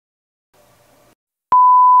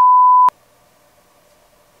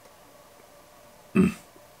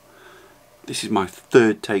This is my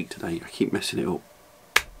third take today. I keep messing it up.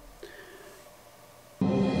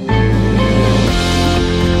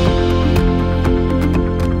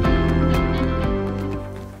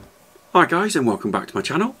 Hi guys, and welcome back to my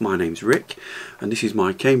channel. My name's Rick and this is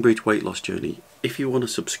my Cambridge weight loss journey. If you want to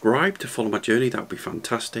subscribe to follow my journey, that would be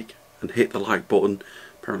fantastic, and hit the like button.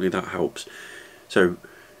 Apparently that helps. So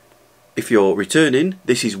if you're returning,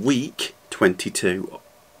 this is week 22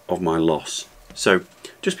 of my loss. So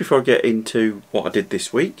just before I get into what I did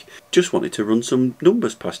this week, just wanted to run some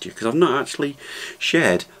numbers past you because I've not actually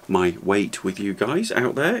shared my weight with you guys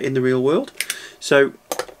out there in the real world. So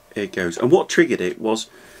here it goes. And what triggered it was,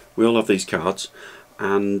 we all have these cards,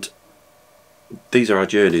 and these are our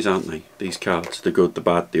journeys, aren't they? These cards, the good, the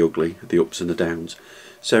bad, the ugly, the ups and the downs.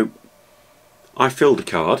 So I filled a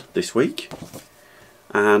card this week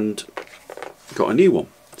and got a new one.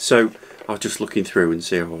 So I was just looking through and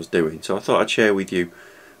see how I was doing. So I thought I'd share with you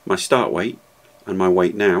my start weight and my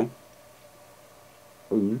weight now.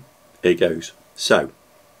 Here it goes. So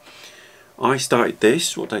I started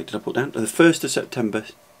this, what date did I put down? The 1st of September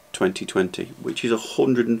 2020, which is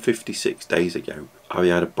 156 days ago. I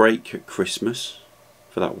had a break at Christmas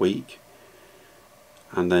for that week,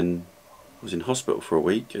 and then was in hospital for a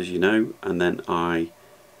week, as you know, and then I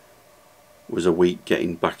was a week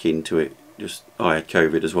getting back into it. I had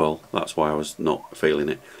COVID as well, that's why I was not feeling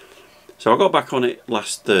it. So I got back on it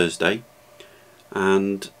last Thursday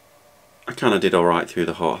and I kind of did alright through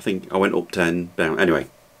the whole. I think I went up 10 down. Anyway,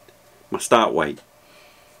 my start weight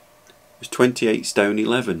was 28 stone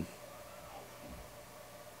 11.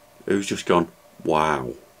 Who's just gone,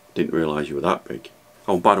 wow, didn't realise you were that big.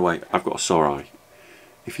 Oh, by the way, I've got a sore eye.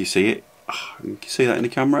 If you see it, you can see that in the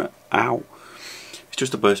camera. Ow. It's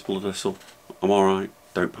just a burst blood vessel. I'm alright,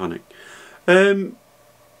 don't panic.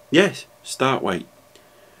 Yes, start weight.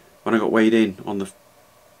 When I got weighed in on the,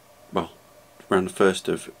 well, around the 1st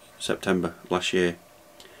of September last year,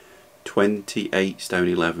 28 stone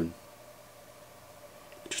 11.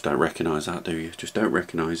 Just don't recognise that, do you? Just don't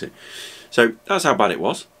recognise it. So that's how bad it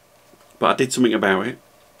was. But I did something about it.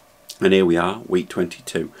 And here we are, week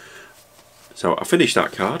 22. So I finished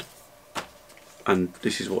that card. And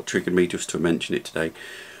this is what triggered me just to mention it today.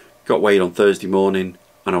 Got weighed on Thursday morning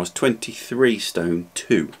and I was 23 stone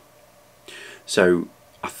 2. So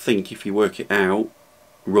I think if you work it out,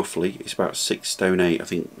 roughly, it's about 6 stone 8. I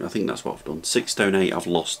think that's what I've done. 6 stone 8 I've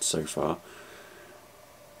lost so far.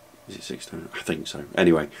 Is it 6 stone? I think so.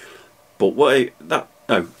 Anyway, but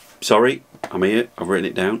oh, sorry, I'm here. I've written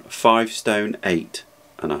it down. 5 stone 8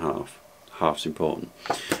 and a half. Half's important.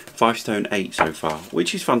 5 stone 8 so far,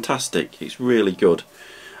 which is fantastic. It's really good.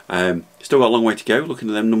 Still got a long way to go. Looking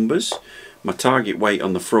at them numbers, my target weight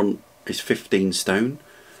on the front is 15 stone,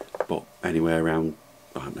 but anywhere around,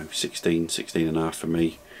 I don't know, 16 and a half for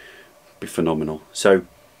me be phenomenal. So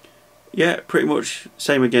yeah, pretty much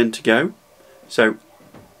same again to go. So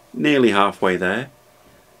nearly halfway there,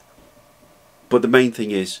 but the main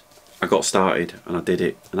thing is I got started and I did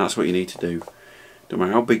it, and that's what you need to do. Don't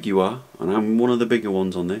matter how big you are, and I'm one of the bigger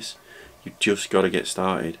ones on this, you just got to get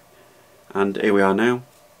started. And here we are now,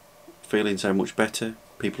 feeling so much better.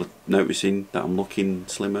 People are noticing that I'm looking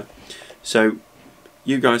slimmer. So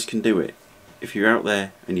you guys can do it. If you're out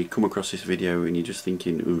there and you come across this video and you're just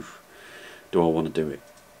thinking, oof, do I want to do it?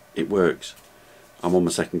 It works. I'm on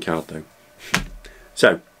my second card though.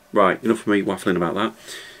 So, right, enough of me waffling about that.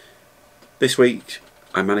 This week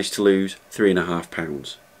I managed to lose 3.5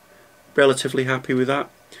 pounds. Relatively happy with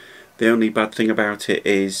that. The only bad thing about it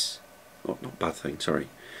is, oh, not bad thing, sorry.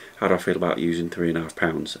 How do I feel about using 3.5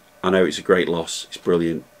 pounds? I know it's a great loss, it's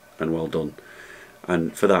brilliant and well done.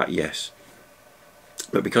 And for that, yes.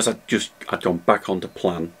 But because I'd gone back onto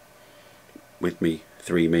plan with me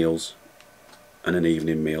 3 meals and an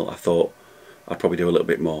evening meal, I thought I'd probably do a little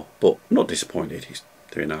bit more. But I'm not disappointed, it's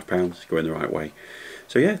 3.5 pounds, going the right way.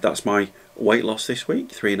 So yeah, that's my weight loss this week,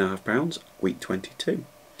 3.5 pounds, week 22.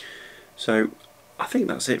 So I think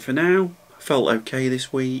that's it for now. I felt okay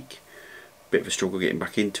this week. Bit of a struggle getting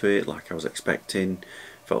back into it like I was expecting.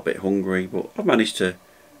 Felt a bit hungry, but I've managed to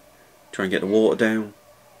try and get the water down,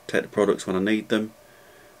 take the products when I need them.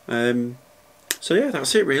 So yeah,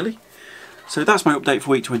 that's it really. So that's my update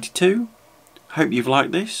for week 22. Hope you've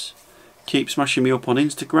liked this. Keep smashing me up on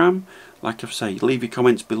Instagram. Like I've said, leave your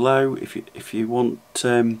comments below if you want.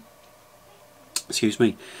 Excuse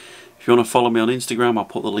me. If you want to follow me on Instagram, I'll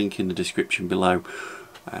put the link in the description below.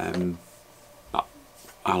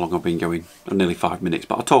 How long I've been going? Nearly 5 minutes,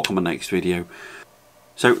 but I'll talk on my next video.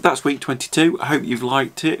 So that's week 22. I hope you've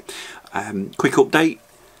liked it. Quick update.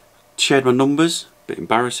 Shared my numbers. Bit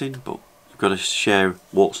embarrassing, but you've got to share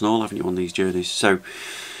warts and all, haven't you, on these journeys. So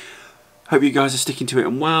Hope you guys are sticking to it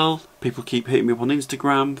and well. People keep hitting me up on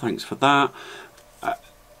Instagram. Thanks for that.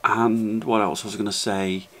 And what else was I going to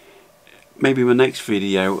say? Maybe in my next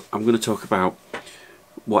video I'm going to talk about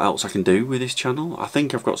what else I can do with this channel. I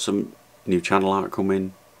think I've got some new channel art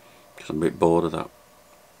coming because I'm a bit bored of that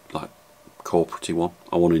like corporate-y one.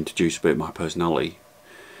 I want to introduce a bit of my personality,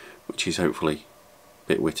 which is hopefully a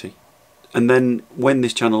bit witty. And then when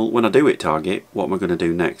I do hit target, what am I going to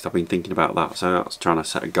do next? I've been thinking about that, so that's trying to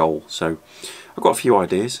set a goal. So I've got a few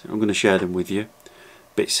ideas. I'm going to share them with you.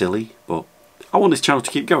 Bit silly, but I want this channel to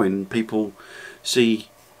keep going and people see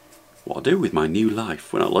what I do with my new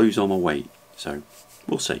life when I lose all my weight. So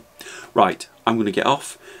we'll see. Right, I'm going to get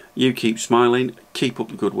off. You keep smiling, keep up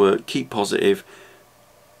the good work, keep positive,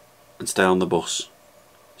 and stay on the bus.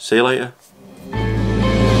 See you later.